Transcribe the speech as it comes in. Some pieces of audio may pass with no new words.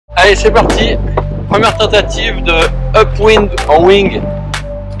Allez, c'est parti. Première tentative de upwind en wing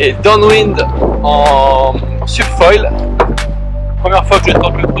et downwind en supfoil. Première fois que je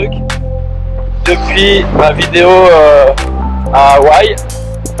tente le truc depuis ma vidéo à Hawaï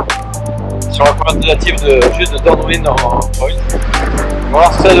sur la première tentative de juste de downwind en foil. On va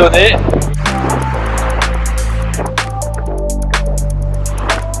voir ce que ça a donné.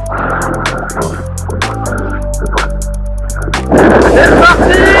 C'est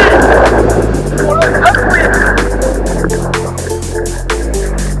parti pour le upwind.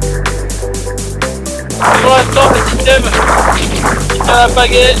 Pour l'instant, le système qui tient la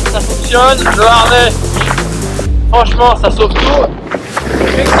pagaie, ça fonctionne. Le harnais, franchement, ça sauve tout.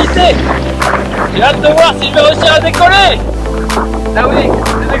 Je suis excité. J'ai hâte de voir si je vais réussir à décoller. Ah oui,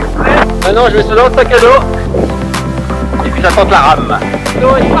 c'est dégonflé. Maintenant, je mets ça dans le sac à dos. Et puis j'attends que la rame.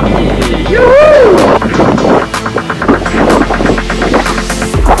 Donc, c'est parti. Youhou!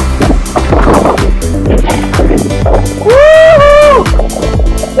 Wouhou!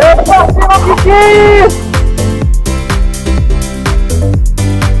 C'est parti mon kiki!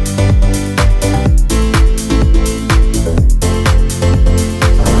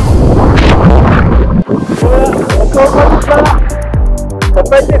 Voilà, encore une fois, ça n'a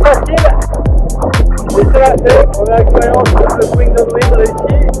pas été facile. J'ai fait la fait, première expérience de swing downwind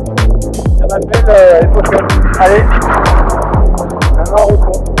réussi. Ça m'appelle les prochaines. Allez!